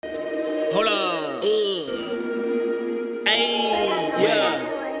Hold on. Ayy,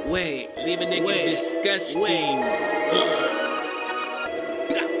 yeah. Wait, leave a nigga disgusting.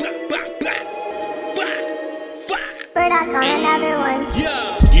 Burdock on another one.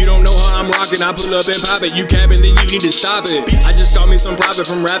 Yeah. You don't know how I'm rockin', I pull up and pop it. You capping, then you need to stop it. I just got me some profit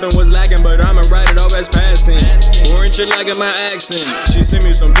from rapping, was lacking, but I'ma write it off as past tense. Foreign shit like in my accent. She sent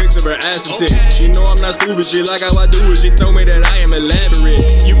me some pics of her ass and tits. She know I'm not stupid, she like how I do it. She told me that I am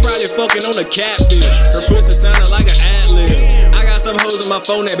elaborate. You probably fucking on a catfish. Her pussy sounded like an ad-lib. I got some hoes on my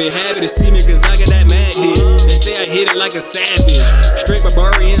phone that be happy to see me, cause I got that mad dick. They say I hit it like a savage. Straight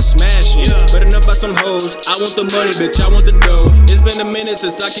Barbarian smashing. But enough about some hoes. I want the money, bitch, I want the dough. It's been a minute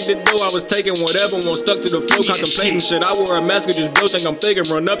since I kicked the door. I was taking whatever one stuck to the floor, contemplating shit. I wore a mask and just blow, think I'm thinking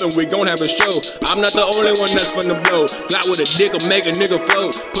run up and we gon' have a show. I'm not the only one that's finna blow. Glock with a dick will make a nigga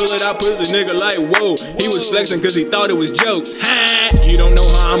float. Pull it out, pussy nigga like whoa. He was flexing cause he thought it was jokes. Ha! You don't know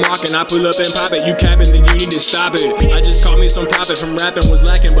how I'm rocking, I pull up and pop it. You capping, then you need to stop it. I just caught me some profit from rapping, was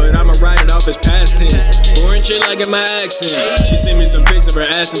lacking, but I'ma write it off as past tense. Foreign shit like in my accent. She sent me some pics of her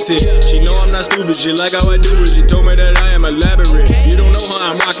ass and tits. She know I'm not stupid, she like how I do it. She told me that I am elaborate. You don't know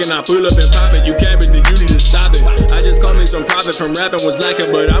how I'm rocking, I pull up and pop it. You capping, then you need to stop it. I just caught me some profit from rapping, was lacking,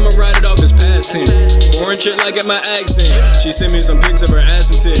 but I'ma write it off as past tense. Foreign shit like in my accent. She sent me some pics of her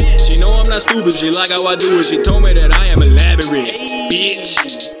ass and tits. She know I'm not stupid, she like how I do it. She told me that I am elaborate, bitch.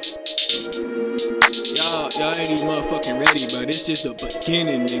 Y'all ain't even motherfucking ready, but it's just the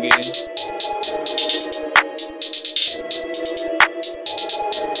beginning, nigga.